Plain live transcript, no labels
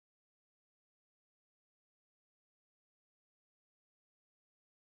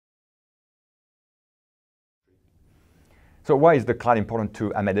So why is the cloud important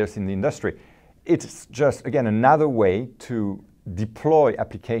to Amadeus in the industry? It's just, again, another way to deploy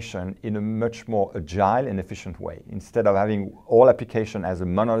application in a much more agile and efficient way. Instead of having all application as a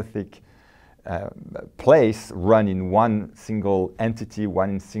monolithic place run in one single entity,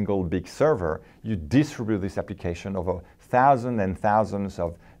 one single big server, you distribute this application over thousands and thousands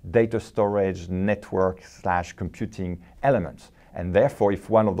of data storage, network / computing elements. And therefore, if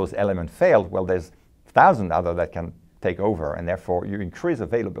one of those elements failed, well, there's thousands other that can take over, and therefore you increase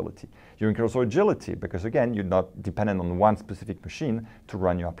availability. You increase agility because, again, you're not dependent on one specific machine to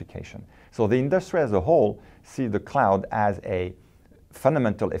run your application. So the industry as a whole sees the cloud as a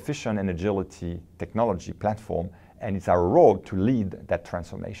fundamental efficient and agility technology platform, and it's our role to lead that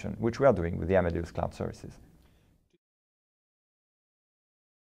transformation, which we are doing with the Amadeus Cloud Services.